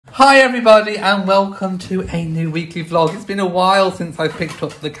Hi everybody and welcome to a new weekly vlog. It's been a while since I picked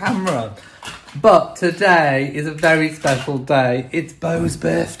up the camera, but today is a very special day. It's Beau's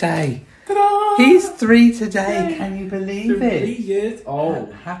birthday. Ta-da! He's 3 today. Yay. Can you believe it? 3 years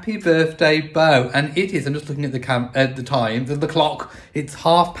old. Happy birthday, Beau. And it is, I'm just looking at the time, the clock. It's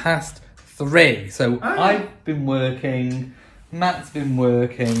 3:30. So I've been working, Matt's been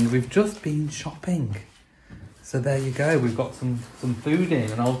working, we've just been shopping. So there you go, we've got some food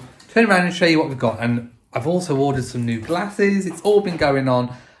in and I'll turn around and show you what we've got. And I've also ordered some new glasses. It's all been going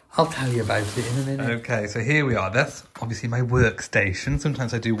on. I'll tell you about it in a minute. Okay, so here we are. That's obviously my workstation.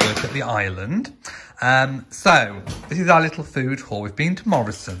 Sometimes I do work at the island. So this is our little food hall. We've been to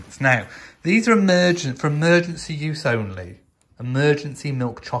Morrison's. Now, these are for emergency use only. Emergency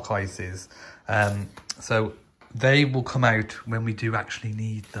milk choc ices. So they will come out when we do actually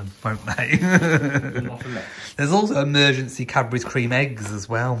need them, won't they? There's also emergency Cadbury's cream eggs as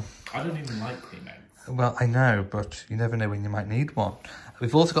well. I don't even like cream eggs. Well, I know, but you never know when you might need one.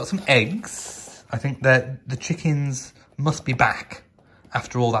 We've also got some eggs. I think that the chickens must be back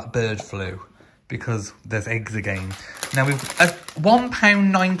after all that bird flu because there's eggs again. Now we've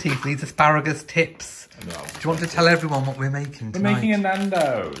 £1.90 for these asparagus tips. No. Do you want to tell everyone what we're making tonight? We're making a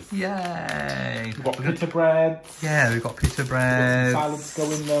Nando's. Yay! We've got pita bread. Yeah, we've got pita bread. We've got some salads to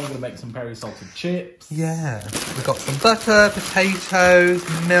go in there. We're going to make some peri salted chips. Yeah. We've got some butter, potatoes,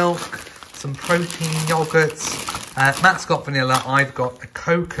 milk, some protein yoghurts. Matt's got vanilla. I've got a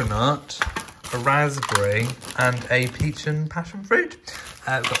coconut, a raspberry, and a peach and passion fruit.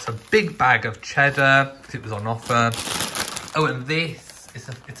 We've got some big bag of cheddar because it was on offer. Oh, and this is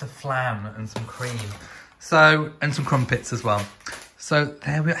it's a flan and some cream. So, and some crumpets as well. So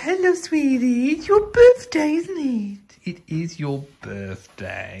there we are. Hello, sweetie. It's your birthday, isn't it? It is your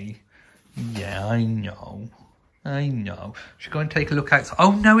birthday. Yeah, I know. I know. Should go and take a look outside.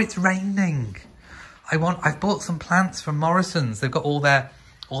 Oh no, it's raining. I've bought some plants from Morrison's. They've got all their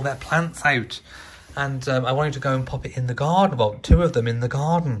plants out, and I wanted to go and pop it in the garden. Well, 2 of them in the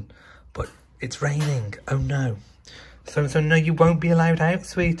garden, but it's raining. Oh no. So no, you won't be allowed out,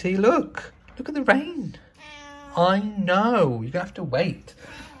 sweetie. Look at the rain. I know, you're gonna have to wait.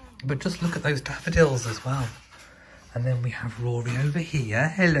 But just look at those daffodils as well. And then we have Rory over here.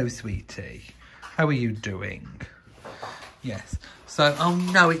 Hello, sweetie. How are you doing? Yes. So, oh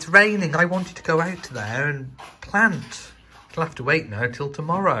no, it's raining. I wanted to go out there and plant. I'll have to wait now till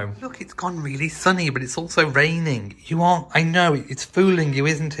tomorrow. Look, it's gone really sunny, but it's also raining. I know, it's fooling you,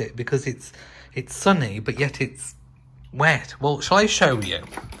 isn't it? Because it's sunny, but yet it's wet. Well, shall I show you?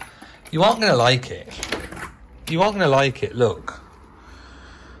 You aren't going to like it. You aren't going to like it. Look.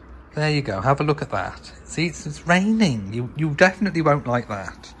 There you go. Have a look at that. See, it's raining. You definitely won't like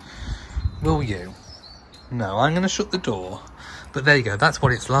that. Will you? No, I'm going to shut the door. But there you go. That's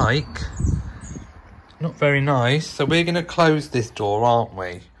what it's like. Not very nice. So we're going to close this door, aren't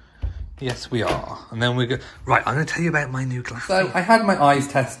we? Yes, we are. And then we're going to... Right, I'm going to tell you about my new glasses. So I had my eyes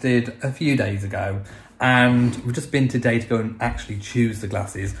tested a few days ago. And we've just been today to go and actually choose the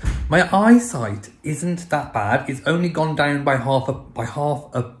glasses. My eyesight isn't that bad. It's only gone down by half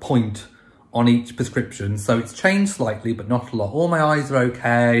a point on each prescription. So it's changed slightly, but not a lot. All my eyes are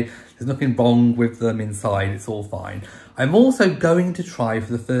okay. There's nothing wrong with them inside. It's all fine. I'm also going to try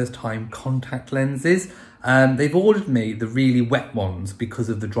for the first time contact lenses. They've ordered me the really wet ones because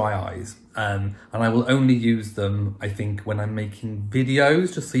of the dry eyes. And I will only use them, I think, when I'm making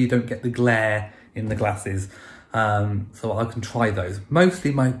videos, just so you don't get the glare in the glasses. So I can try those.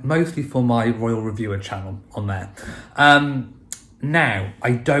 Mostly for my Royal Reviewer channel on there. Now,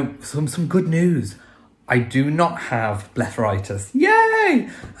 some good news. I do not have blepharitis. Yay!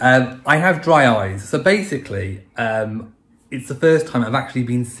 I have dry eyes. So basically, it's the first time I've actually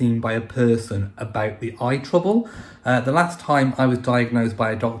been seen by a person about the eye trouble. The last time I was diagnosed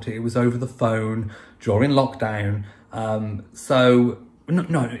by a doctor, it was over the phone during lockdown.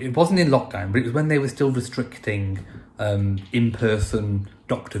 No, it wasn't in lockdown, but it was when they were still restricting in-person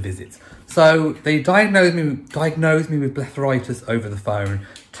doctor visits. So they diagnosed me with blepharitis over the phone.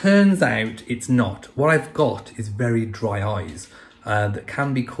 Turns out it's not. What I've got is very dry eyes that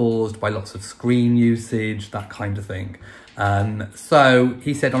can be caused by lots of screen usage, that kind of thing. So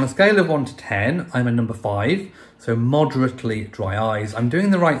he said on a scale of 1 to 10, I'm a number 5, so moderately dry eyes. I'm doing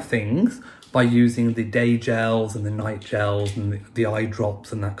the right things by using the day gels and the night gels and the eye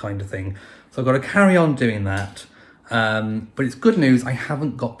drops and that kind of thing. So I've got to carry on doing that. But it's good news, I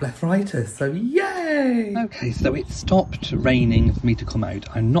haven't got blepharitis, so yay! Okay, so it stopped raining for me to come out.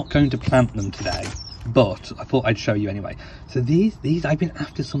 I'm not going to plant them today, but I thought I'd show you anyway. So these I've been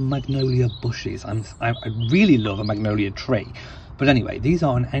after some magnolia bushes. I really love a magnolia tree, But anyway, these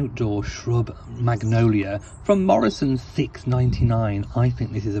are an outdoor shrub magnolia from Morrison's, $6.99. I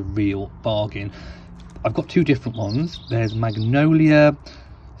think this is a real bargain. I've got two different ones. There's Magnolia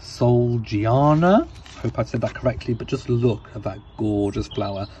Solgiana. Hope I said that correctly, but just look at that gorgeous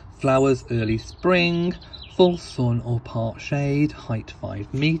flower. Flowers early spring, full sun or part shade, height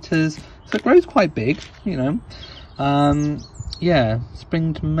 5 meters. So it grows quite big, you know. Yeah,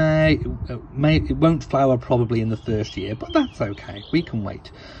 spring to May. It won't flower probably in the first year, but that's okay. We can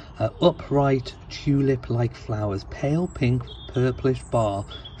wait. Upright tulip-like flowers, pale pink, purplish bar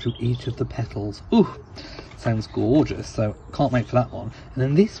through each of the petals. Ooh, sounds gorgeous. So can't wait for that one. And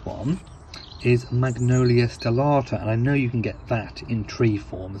then this one is Magnolia stellata, and I know you can get that in tree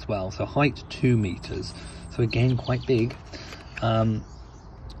form as well. So height 2 meters. So again, quite big.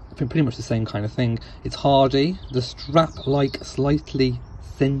 Pretty much the same kind of thing. It's hardy. The strap-like, slightly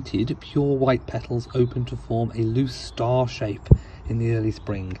scented, pure white petals open to form a loose star shape in the early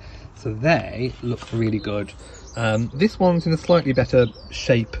spring. So they look really good. This one's in a slightly better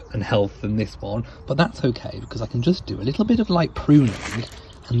shape and health than this one, but that's okay because I can just do a little bit of light pruning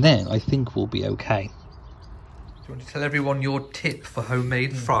and then I think we'll be okay. Do you want to tell everyone your tip for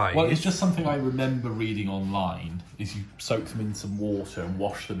homemade fries? Well, it's just something I remember reading online, is you soak them in some water and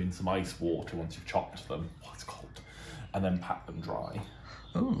wash them in some ice water once you've chopped them, while it's cold, and then pat them dry.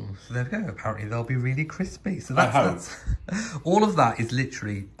 Oh, so there we go. Apparently they'll be really crispy. So that's all of that is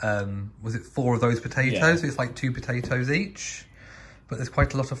literally, was it 4 of those potatoes? Yeah. So it's like 2 potatoes each, but there's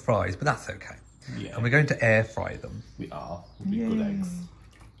quite a lot of fries, but that's okay. Yeah. And we're going to air fry them. We are. We'll be good eggs.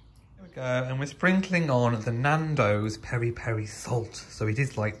 There we go. And we're sprinkling on the Nando's peri peri salt. So it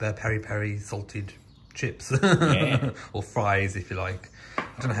is like the peri peri salted chips. Yeah. Or fries, if you like. I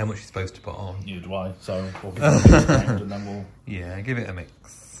don't know how much you're supposed to put on. Neither do I. So we'll give it a mix and then we'll... Yeah, give it a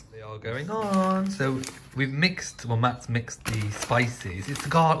mix. They are going on. So we've mixed, well, Matt's mixed the spices. It's the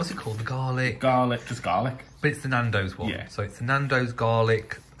garlic, what's it called? The garlic? Garlic, just garlic. But it's the Nando's one. Yeah. So it's the Nando's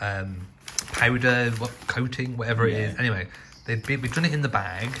garlic powder, coating, whatever it is. Anyway, we've done it in the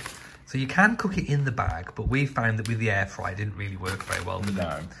bag. So you can cook it in the bag, but we found that with the air fry, it didn't really work very well with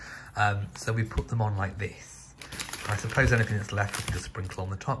it. So we put them on like this. I suppose anything that's left we can just sprinkle on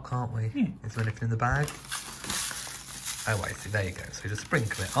the top, can't we? Is there anything in the bag? Oh, I see. There you go. So just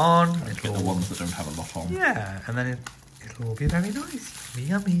sprinkle it on. Get the ones that don't have a lot on. Yeah, and then it'll all be very nice.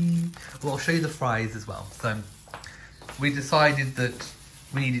 Yummy. Well, I'll show you the fries as well. So we decided that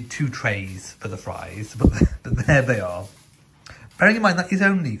we needed 2 trays for the fries, but there they are. Bearing in mind that is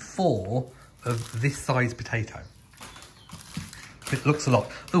only 4 of this size potato. It looks a lot.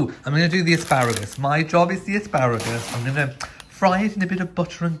 Oh, I'm going to do the asparagus. My job is the asparagus. I'm going to fry it in a bit of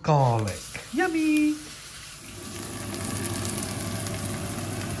butter and garlic. Yummy!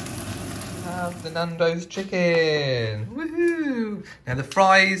 And the Nando's chicken. Woohoo! Now the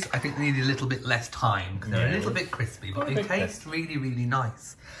fries, I think they need a little bit less time because they're a little bit crispy, but they taste really, really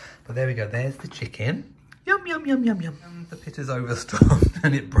nice. But there we go. There's the chicken. Yum, yum, yum, yum, yum. And the pit is overstuffed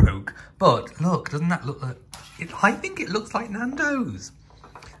and it broke. But look, doesn't that look like... I think it looks like Nando's.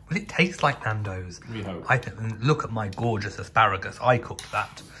 Will it taste like Nando's? We hope. And look at my gorgeous asparagus. I cooked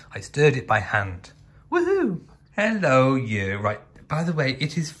that. I stirred it by hand. Woohoo! Hello, you. Right. By the way,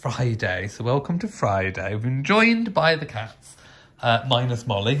 it is Friday, so welcome to Friday. We've been joined by the cats, minus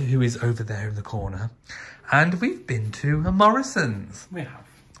Molly, who is over there in the corner. And we've been to a Morrison's. We have.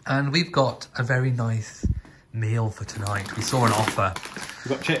 And we've got a very nice meal for tonight. We saw an offer.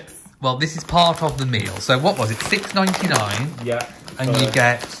 We've got chips. Well, this is part of the meal. So what was it? $6.99. Yeah. And you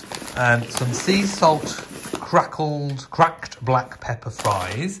get some sea salt cracked black pepper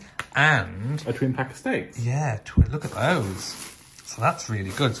fries and... a twin pack of steaks. Yeah, look at those. So that's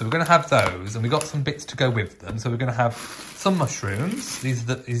really good. So we're going to have those, and we've got some bits to go with them. So we're going to have some mushrooms. These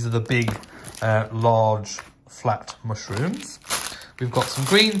are the big, large, flat mushrooms. We've got some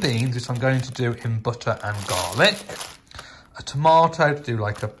green beans, which I'm going to do in butter and garlic. A tomato to do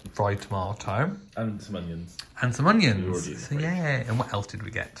like a fried tomato. And some onions. And some onions. So yeah, and what else did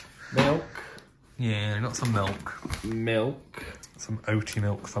we get? Milk. Yeah, we got some milk. Milk. Some oaty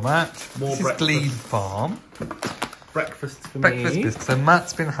milk for Matt. More this is Glebe Farm. Breakfast for Breakfast me. biscuits. So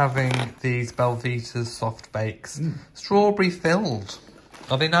Matt's been having these Belvita's soft bakes, strawberry filled.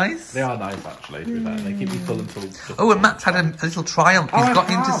 Are they nice? They are nice, actually, to be fair. They keep me full until... Oh, and Matt's had a little triumph. He's I got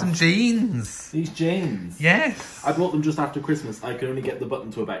have. into some jeans. These jeans. Yes. I bought them just after Christmas. I could only get the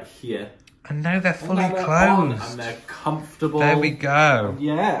button to about here. And now they're fully And now they're on, closed. and they're comfortable. There we go.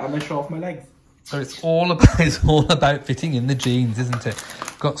 Yeah, and they show off my legs. So it's all about fitting in the jeans, isn't it?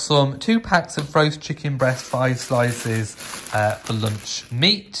 Got some 2 packs of roast chicken breast, 5 slices for lunch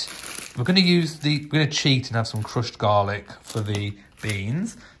meat. we're going to cheat and have some crushed garlic for the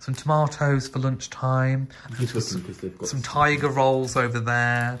beans, some tomatoes for lunchtime, some tiger rolls over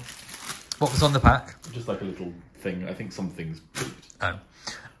there. What was on the pack? Just like a little thing. I think something's pooped. Oh.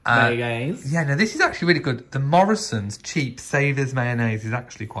 Mayonnaise. Yeah, no, this is actually really good. The Morrison's cheap Savers mayonnaise is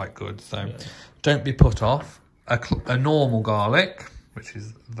actually quite good, so don't be put off. A normal garlic, which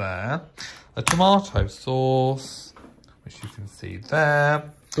is there. A tomato sauce, which you can see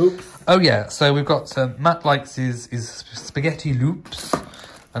there. Oops. Oh yeah, so we've got Matt likes his spaghetti loops,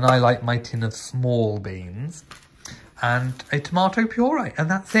 and I like my tin of small beans, and a tomato puree, and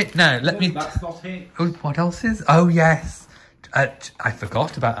that's it. Now That's not it. Oh, what else is? Oh yes, I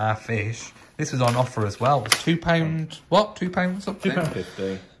forgot about our fish. This was on offer as well. It was £2. What? £2 something?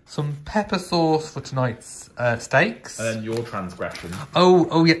 £2.50. Some pepper sauce for tonight's steaks. And then your transgression.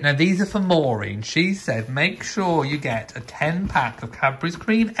 Oh yeah. Now these are for Maureen. She said make sure you get a 10-pack of Cadbury's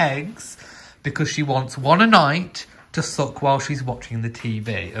cream eggs because she wants one a night to suck while she's watching the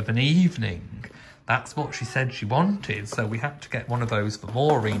TV of an evening. That's what she said she wanted. So we had to get one of those for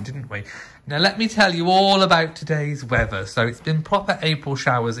Maureen, didn't we? Now let me tell you all about today's weather. So it's been proper April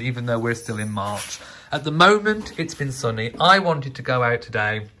showers even though we're still in March. At the moment it's been sunny. I wanted to go out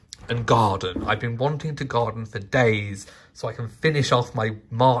today and garden. I've been wanting to garden for days so I can finish off my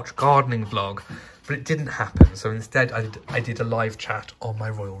March gardening vlog, but it didn't happen. So instead I did a live chat on my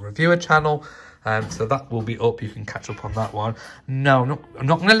Royal Reviewer channel. So that will be up. You can catch up on that one. No, I'm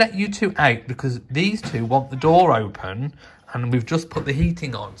not going to let you two out because these two want the door open and we've just put the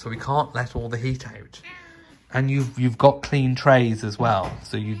heating on, so we can't let all the heat out. And you've got clean trays as well,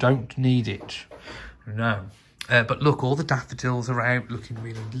 so you don't need it. No. But look, all the daffodils are out looking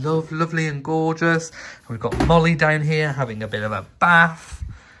really lovely and gorgeous. And we've got Molly down here having a bit of a bath.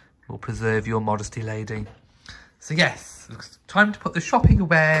 We'll preserve your modesty, lady. So yes, it's time to put the shopping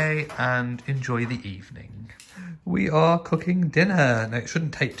away and enjoy the evening. We are cooking dinner. Now, it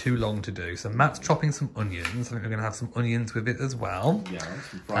shouldn't take too long to do. So Matt's chopping some onions. I think we're going to have some onions with it as well. Yeah,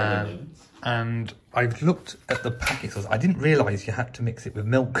 some fried onions. And I've looked at the packet. I didn't realise you had to mix it with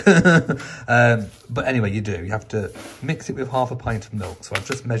milk. But anyway, you do. You have to mix it with half a pint of milk. So I've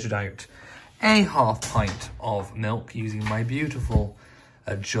just measured out a half pint of milk using my beautiful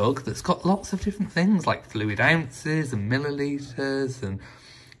jug that's got lots of different things like fluid ounces and millilitres and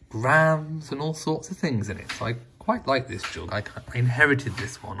grams and all sorts of things in it. So I quite like this jug. I inherited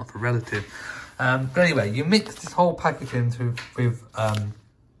this one off a relative. But anyway, you mix this whole packet in with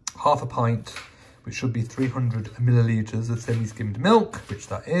half a pint, which should be 300 millilitres of semi-skimmed milk, which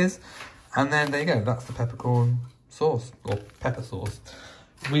that is. And then there you go, that's the peppercorn sauce, or pepper sauce.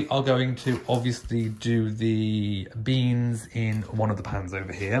 We are going to obviously do the beans in one of the pans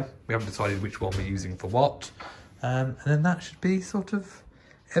over here. We haven't decided which one we're using for what. And then that should be sort of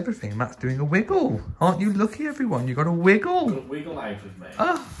everything. Matt's doing a wiggle. Aren't you lucky, everyone? You got a wiggle. Got a wiggle out of me.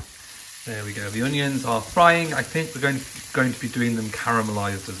 Ah. There we go. The onions are frying. I think we're going to be doing them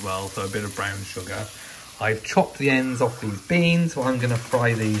caramelised as well, so a bit of brown sugar. I've chopped the ends off these beans, so I'm going to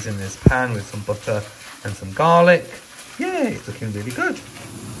fry these in this pan with some butter and some garlic. Yeah, it's looking really good.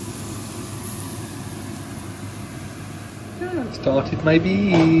 Yeah, I've started my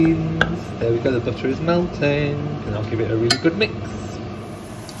beans. There we go, the butter is melting, and I'll give it a really good mix.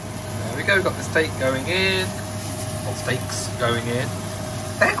 There we go, got the steak going in, or steaks going in.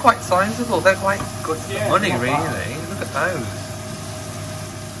 They're quite sizable, they're quite good for the money, really. Bad. Look at those.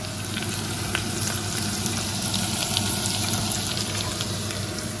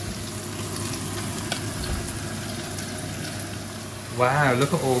 Wow,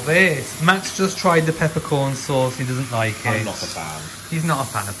 look at all this. Matt's just tried the peppercorn sauce, he doesn't like it. I'm not a fan. He's not a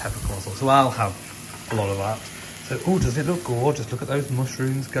fan of peppercorn sauce, so I'll have a lot of that. So, oh, does it look gorgeous? Look at those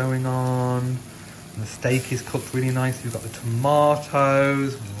mushrooms going on. And the steak is cooked really nicely. We've got the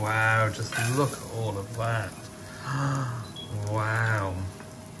tomatoes. Wow, just look at all of that. Wow.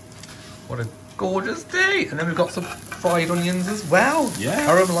 What a gorgeous day. And then we've got some fried onions as well. Yeah.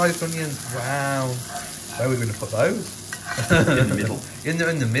 Caramelised onions. Wow. Where are we going to put those? In the middle. In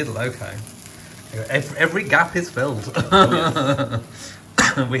the middle, okay. Every gap is filled. Oh,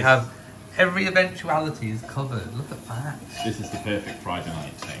 yes. We have every eventuality is covered. Look at that. This is the perfect Friday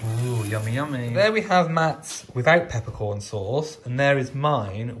night thing. Ooh, yummy, yummy. There we have Matt's without peppercorn sauce, and there is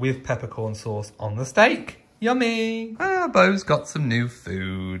mine with peppercorn sauce on the steak. Yummy. Ah, Bo's got some new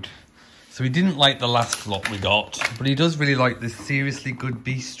food. So he didn't like the last lot we got, but he does really like this seriously good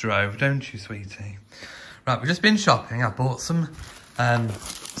bistro, don't you, sweetie? Right, we've just been shopping. I bought some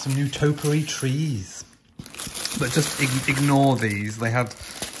new topiary trees, but just ignore these. They had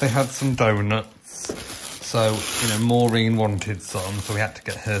some donuts, So, you know, Maureen wanted some, so we had to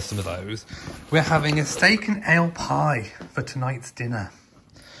get her some of those. We're having a steak and ale pie for tonight's dinner.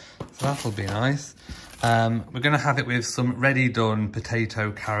 So that'll be nice. We're going to have it with some ready done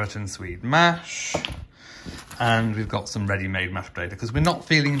potato, carrot and Swede mash. And we've got some ready-made mashed potato because we're not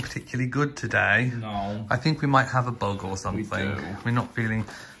feeling particularly good today. No. I think we might have a bug or something. We do. We're not feeling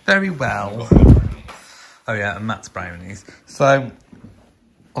very well. Oh yeah, and Matt's brownies. So,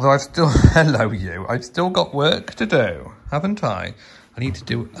 although I've still, hello you, I've still got work to do, haven't I? I need to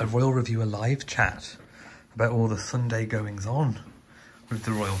do a Royal Reviewer live chat about all the Sunday goings on with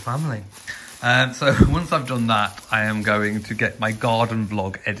the royal family. So once I've done that, I am going to get my garden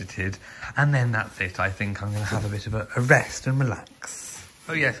vlog edited, and then that's it. I think I'm going to have a bit of a rest and relax.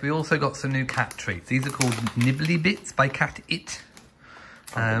 Oh yes, we also got some new cat treats. These are called Nibbly Bits by Cat It.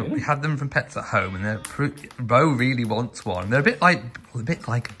 We had them from Pets at Home, and Bo really wants one. They're a bit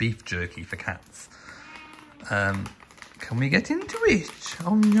like beef jerky for cats. Can we get into it?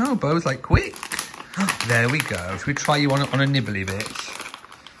 Oh no, Bo's like, quick. There we go. Should we try you on a nibbly bit?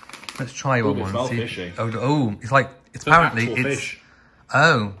 Let's try you on one. Smells fishy. Oh, it's apparently it's fish.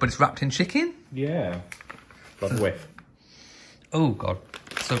 Oh, but it's wrapped in chicken? Yeah. Got a whiff. Oh god.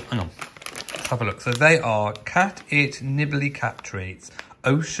 So hang on. Let's have a look. So they are Cat It Nibbly Cat Treats.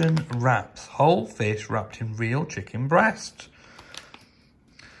 Ocean Wraps. Whole fish wrapped in real chicken breast.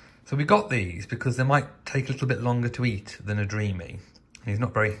 So we got these because they might take a little bit longer to eat than a Dreamy. And he's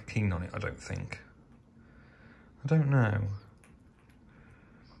not very keen on it, I don't think. I don't know.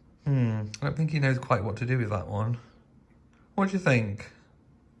 I don't think he knows quite what to do with that one. What do you think?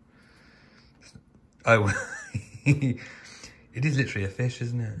 Oh, it is literally a fish,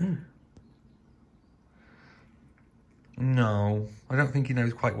 isn't it? No, I don't think he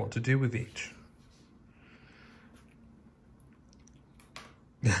knows quite what to do with it.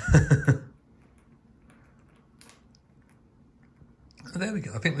 There we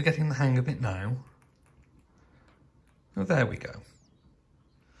go. I think we're getting the hang of it now. Oh, there we go.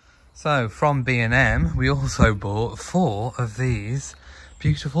 So from B&M, we also bought 4 of these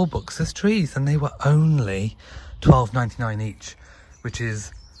beautiful Buxus trees, and they were only $12.99 each, which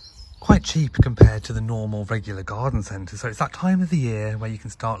is quite cheap compared to the normal regular garden centre. So it's that time of the year where you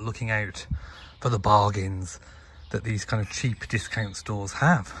can start looking out for the bargains that these kind of cheap discount stores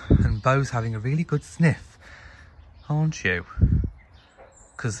have. And Bo's having a really good sniff, aren't you?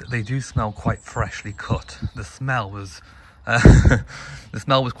 Because they do smell quite freshly cut. The smell was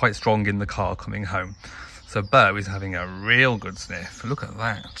quite strong in the car coming home. So Bo is having a real good sniff. Look at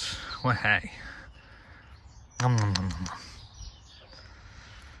that. Well, hey.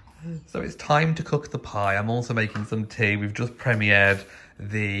 So it's time to cook the pie. I'm also making some tea. We've just premiered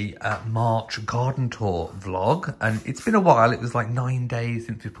the March garden tour vlog, and it's been a while. It was like 9 days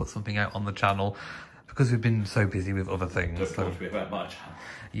since we put something out on the channel because we've been so busy with other things. Don't talk to me about much.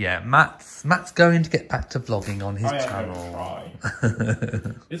 Yeah, Matt's going to get back to vlogging on his channel. Try.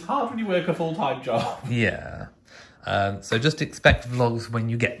 It's hard when you work a full-time job. Yeah. So just expect vlogs when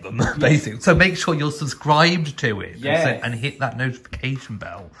you get them, basically. So make sure you're subscribed to it, and hit that notification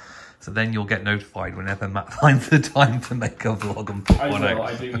bell. So then you'll get notified whenever Matt finds the time to make a vlog and put one out.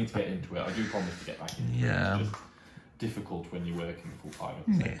 I do need to get into it. I do promise to get back into it. Yeah. It's just difficult when you're working full-time at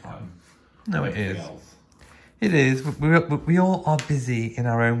the same time. No, it is. It is. We all are busy in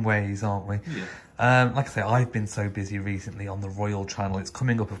our own ways, aren't we? Yeah. Like I say, I've been so busy recently on the Royal channel. It's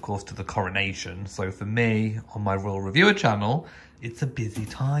coming up, of course, to the coronation. So for me, on my Royal Reviewer channel, it's a busy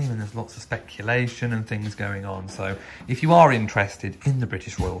time and there's lots of speculation and things going on. So if you are interested in the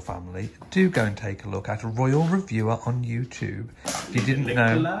British royal family, do go and take a look at Royal Reviewer on YouTube. If you didn't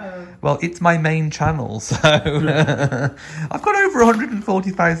know, well, it's my main channel. So I've got over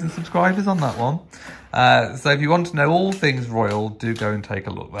 140,000 subscribers on that one. So if you want to know all things royal, do go and take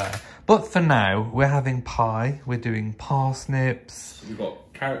a look there. But for now, we're having pie. We're doing parsnips. We've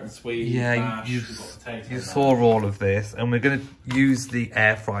got carrot and sweet. Yeah, mash, you saw all of this, and we're going to use the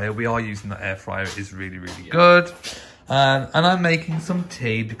air fryer. We are using the air fryer. It is really, really good. And I'm making some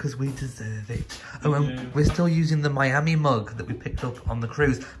tea because we deserve it. Oh, and we're still using the Miami mug that we picked up on the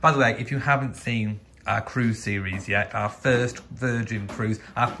cruise. By the way, if you haven't seen our cruise series yet, our first Virgin cruise,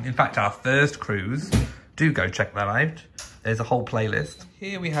 in fact our first cruise, do go check that out. There's a whole playlist.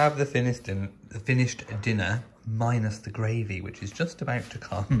 Here we have the finished dinner minus the gravy, which is just about to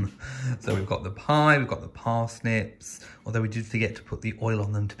come. So we've got the pie, we've got the parsnips, although we did forget to put the oil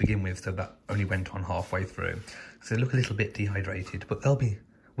on them to begin with, so that only went on halfway through. So they look a little bit dehydrated, but they'll be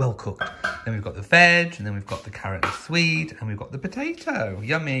well cooked. Then we've got the veg, and then we've got the carrot and sweet, and we've got the potato.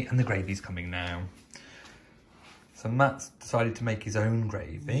 Yummy, and the gravy's coming now. So Matt's decided to make his own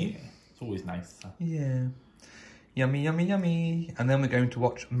gravy. Yeah, it's always nice. Yeah. Yummy, yummy, yummy. And then we're going to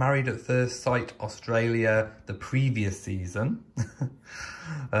watch Married at First Sight Australia, the previous season.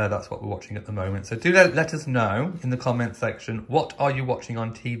 That's what we're watching at the moment. So do let us know in the comment section, what are you watching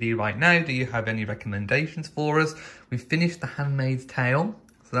on TV right now? Do you have any recommendations for us? We've finished The Handmaid's Tale,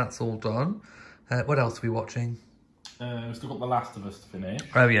 so that's all done. What else are we watching? We've still got The Last of Us to finish.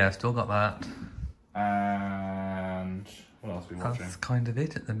 Oh yeah, still got that. And what else are we watching? That's kind of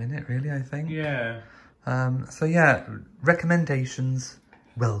it at the minute, really, I think. Yeah. So yeah, recommendations,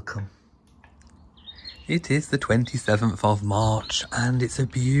 welcome. It is the 27th of March and it's a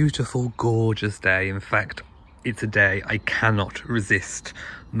beautiful, gorgeous day. In fact, it's a day I cannot resist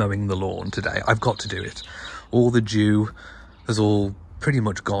mowing the lawn today. I've got to do it. All the dew has all pretty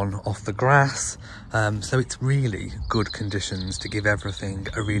much gone off the grass. So it's really good conditions to give everything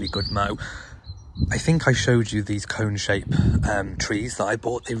a really good mow. I think I showed you these cone shape trees that I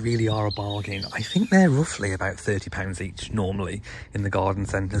bought. They really are a bargain. I think they're roughly about £30 each normally in the garden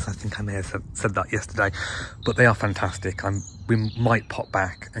centres. I think I may have said that yesterday, but they are fantastic. We might pop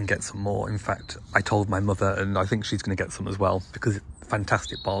back and get some more. In fact, I told my mother and I think she's going to get some as well because it's a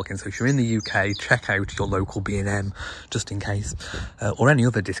fantastic bargain. So if you're in the UK, check out your local B&M just in case, or any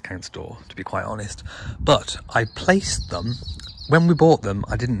other discount store, to be quite honest. But I placed them. When we bought them,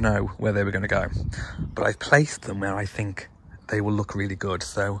 I didn't know where they were going to go, but I've placed them where I think they will look really good.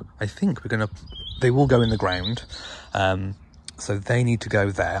 So I think they will go in the ground. So they need to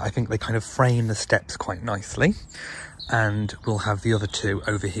go there. I think they kind of frame the steps quite nicely, and we'll have the other two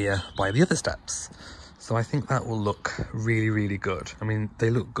over here by the other steps. So I think that will look really, really good. I mean, they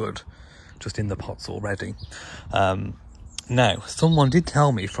look good just in the pots already. Now, someone did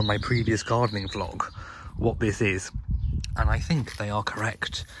tell me from my previous gardening vlog what this is. And I think they are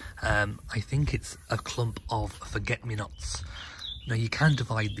correct. I think it's a clump of forget-me-nots. Now, you can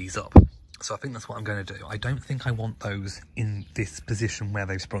divide these up. So I think that's what I'm going to do. I don't think I want those in this position where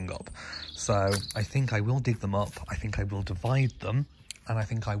they've sprung up. So I think I will dig them up. I think I will divide them. And I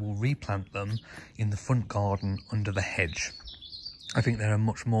think I will replant them in the front garden under the hedge. I think they're a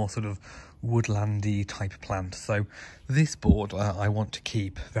much more sort of woodlandy type plant. So this border I want to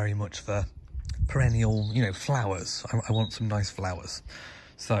keep very much for perennial, you know, flowers. I want some nice flowers.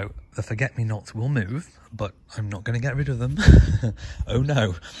 So the forget-me-nots will move, but I'm not going to get rid of them. Oh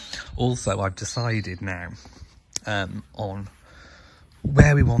no. Also, I've decided now on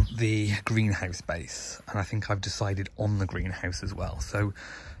where we want the greenhouse base, and I think I've decided on the greenhouse as well. So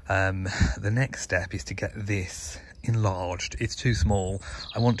the next step is to get this enlarged. It's too small.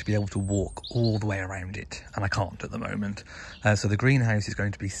 I want to be able to walk all the way around it, and I can't at the moment. So the greenhouse is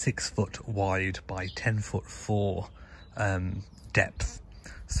going to be 6 foot wide by 10 foot 4 depth.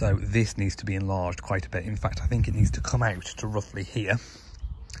 So this needs to be enlarged quite a bit. In fact, I think it needs to come out to roughly here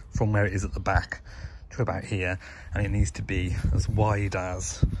from where it is at the back to about here, and it needs to be as wide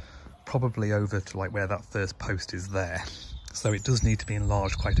as probably over to like where that first post is there. So it does need to be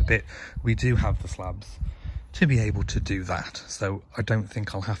enlarged quite a bit. We do have the slabs to be able to do that, so I don't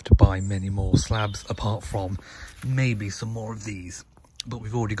think I'll have to buy many more slabs apart from maybe some more of these, but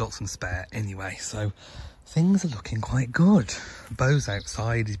we've already got some spare anyway, so things are looking quite good. Bo's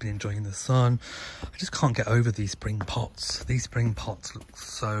outside, he's been enjoying the sun. I just can't get over these spring pots. These spring pots look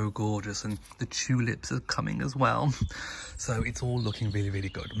so gorgeous, and the tulips are coming as well, so it's all looking really, really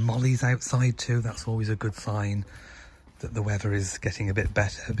good. Molly's outside too. That's always a good sign that the weather is getting a bit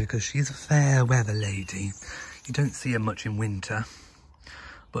better, because she's a fair weather lady. You don't see her much in winter,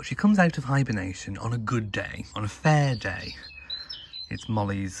 but she comes out of hibernation on a good day, on a fair day. It's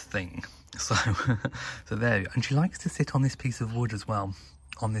Molly's thing. So, so there, and she likes to sit on this piece of wood as well,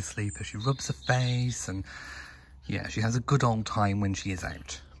 on this sleeper. She rubs her face, and yeah, she has a good old time when she is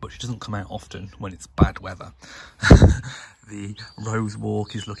out, but she doesn't come out often when it's bad weather. The rose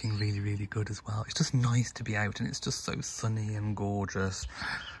walk is looking really, really good as well. It's just nice to be out, and it's just so sunny and gorgeous.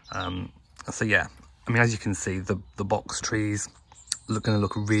 So yeah, I mean, as you can see, the box trees are going to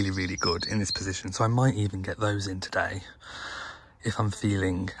look really, really good in this position. So I might even get those in today if I'm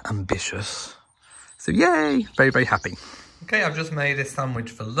feeling ambitious. So yay, very, very happy. Okay, I've just made a sandwich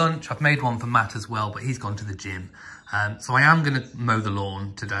for lunch. I've made one for Matt as well, but he's gone to the gym. So I am going to mow the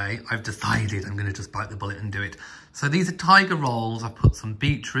lawn today. I've decided I'm going to just bite the bullet and do it. So these are tiger rolls. I've put some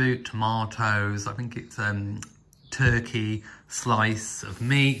beetroot, tomatoes, I think it's turkey, slice of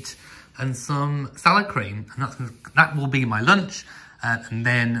meat, and some salad cream. And that will be my lunch. And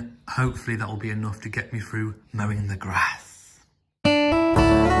then hopefully that will be enough to get me through mowing the grass.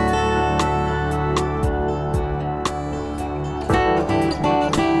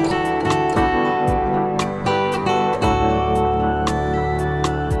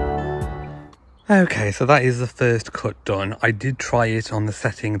 Okay, so that is the first cut done. I did try it on the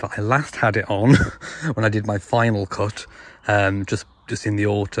setting that I last had it on when I did my final cut, just in the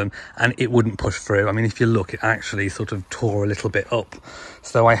autumn, and it wouldn't push through. I mean, if you look, it actually sort of tore a little bit up.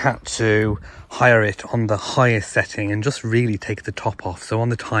 So I had to hire it on the highest setting and just really take the top off. So on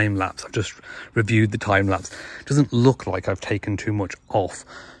the time lapse, I've just reviewed the time lapse. It doesn't look like I've taken too much off.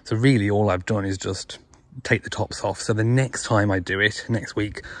 So really all I've done is just take the tops off. So the next time I do it, next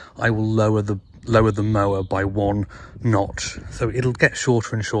week, I will lower the mower by 1 notch, so it'll get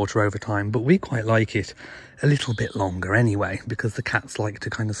shorter and shorter over time. But we quite like it a little bit longer anyway, because the cats like to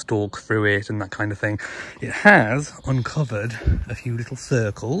kind of stalk through it and that kind of thing. It has uncovered a few little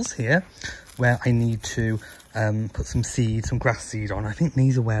circles here where I need to put some seed, some grass seed on. I think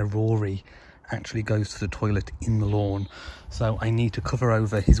these are where Rory actually goes to the toilet in the lawn, so I need to cover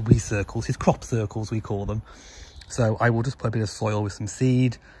over his wee circles, his crop circles we call them. So I will just put a bit of soil with some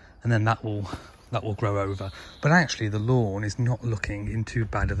seed, and then that will grow over. But actually the lawn is not looking in too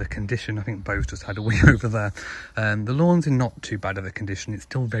bad of a condition. I think Bo's just had a wee over there. The lawn's in not too bad of a condition. It's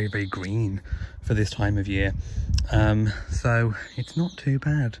still very, very green for this time of year. So it's not too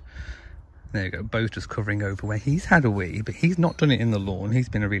bad. There you go, Bo's just covering over where he's had a wee, but he's not done it in the lawn. He's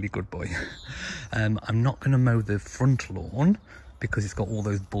been a really good boy. I'm not going to mow the front lawn because it's got all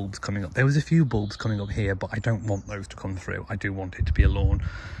those bulbs coming up. There was a few bulbs coming up here, but I don't want those to come through. I do want it to be a lawn.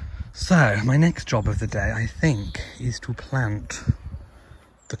 So my next job of the day, I think, is to plant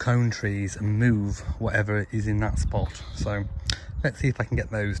the cone trees and move whatever is in that spot. So let's see if I can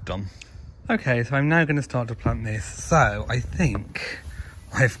get those done. Okay, so I'm now going to start to plant this. So I think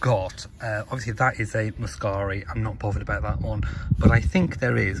I've got, obviously that is a muscari. I'm not bothered about that one, but I think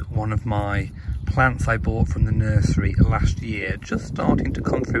there is one of my plants I bought from the nursery last year just starting to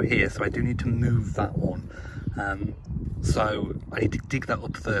come through here, so I do need to move that one. So I need to dig that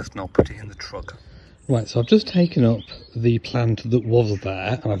up first and I'll put it in the truck. Right, so I've just taken up the plant that was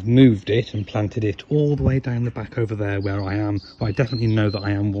there and I've moved it and planted it all the way down the back over there where I am. Well, I definitely know that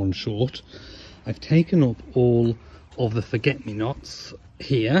I am one short. I've taken up all of the forget-me-nots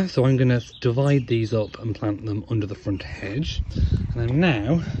here, so I'm going to divide these up and plant them under the front hedge. And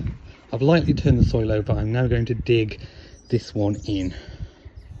now, I've lightly turned the soil over. I'm now going to dig this one in.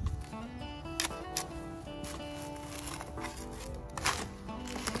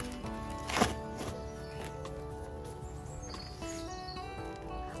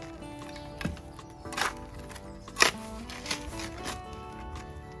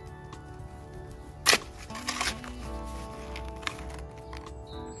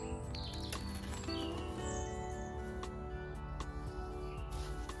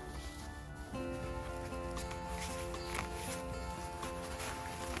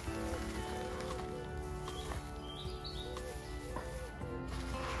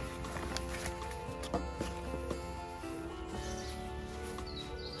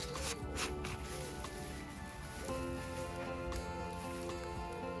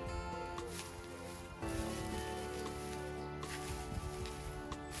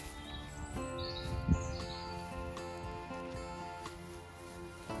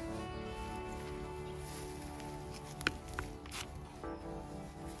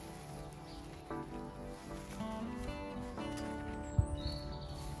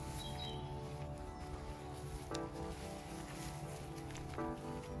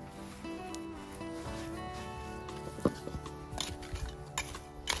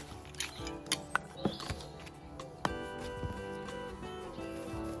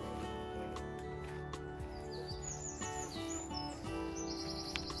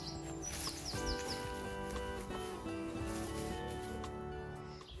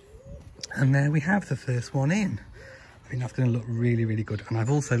 And there we have the first one in. I think that's going to look really, really good. And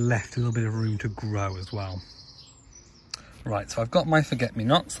I've also left a little bit of room to grow as well. Right, so I've got my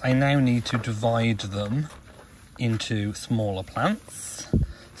forget-me-nots. I now need to divide them into smaller plants.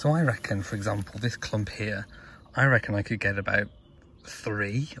 So I reckon, for example, this clump here, I reckon I could get about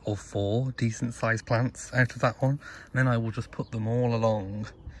 3 or 4 decent sized plants out of that one. And then I will just put them all along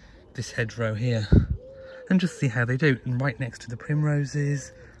this hedgerow here and just see how they do. And right next to the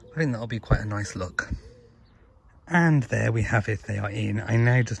primroses, I think that'll be quite a nice look. And there we have it, they are in. I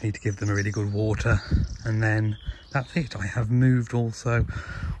now just need to give them a really good water and then that's it. I have moved also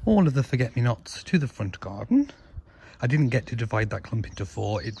all of the forget-me-nots to the front garden. I didn't get to divide that clump into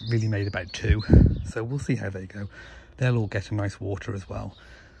 4, it really made about 2. So we'll see how they go. They'll all get a nice water as well.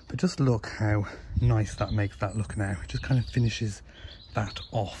 But just look how nice that makes that look now. It just kind of finishes that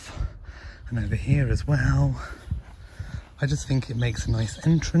off. And over here as well, I just think it makes a nice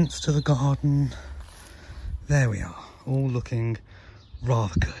entrance to the garden. There we are, all looking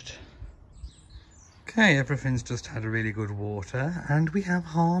rather good. Okay, everything's just had a really good water, and we have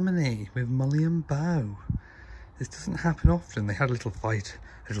harmony with Molly and Bo. This doesn't happen often. They had a little fight,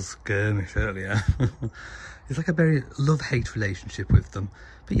 a little skirmish earlier. It's like a very love-hate relationship with them,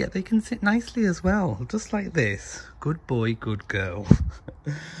 but yet they can sit nicely as well, just like this. Good boy, good girl.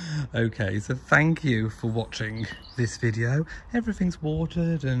 Okay, so thank you for watching this video. Everything's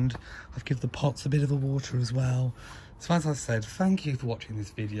watered, and I've given the pots a bit of a water as well. So as I said, thank you for watching this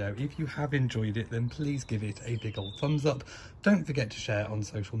video. If you have enjoyed it, then please give it a big old thumbs up. Don't forget to share it on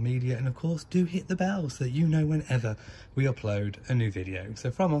social media, and of course do hit the bell so that you know whenever we upload a new video. So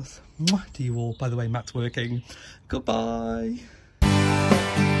from us, mwah, to you all. By the way, Matt's working. Goodbye.